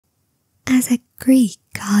as a Greek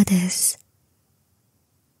goddess.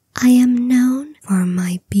 I am known for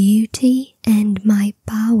my beauty and my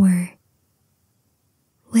power.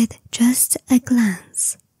 With just a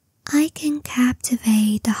glance, I can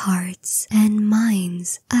captivate the hearts and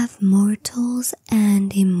minds of mortals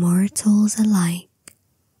and immortals alike.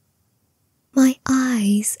 My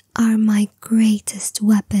eyes are my greatest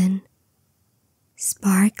weapon,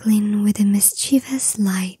 sparkling with a mischievous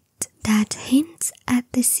light that hints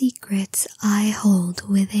at the secrets I hold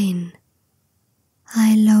within.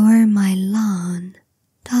 I lower my long,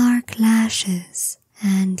 dark lashes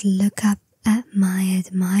and look up at my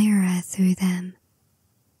admirer through them,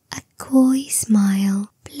 a coy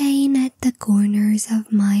smile playing at the corners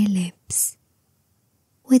of my lips.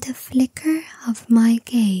 With a flicker of my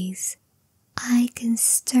gaze, I can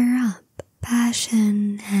stir up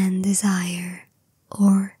passion and desire,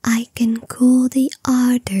 or I can cool the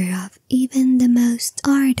ardor of even the most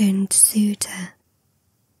ardent suitor.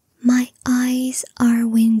 My eyes are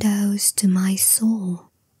windows to my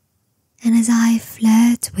soul, and as I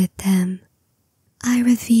flirt with them, I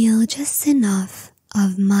reveal just enough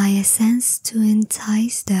of my essence to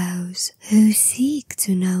entice those who seek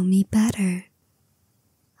to know me better.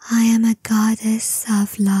 I am a goddess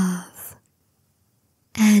of love,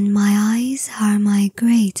 and my eyes are my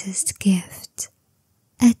greatest gift,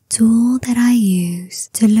 a tool that I use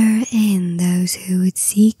to lure in those who would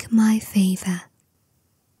seek my favor.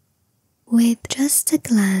 With just a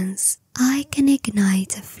glance, I can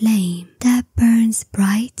ignite a flame that burns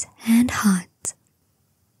bright and hot.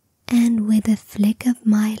 And with a flick of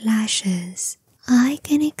my lashes, I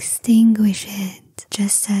can extinguish it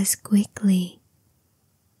just as quickly.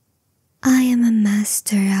 I am a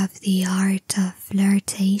master of the art of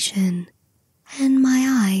flirtation, and my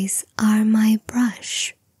eyes are my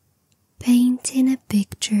brush, painting a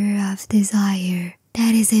picture of desire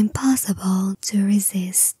that is impossible to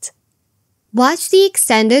resist. Watch the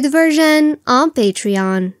extended version on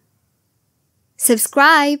Patreon.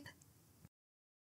 Subscribe!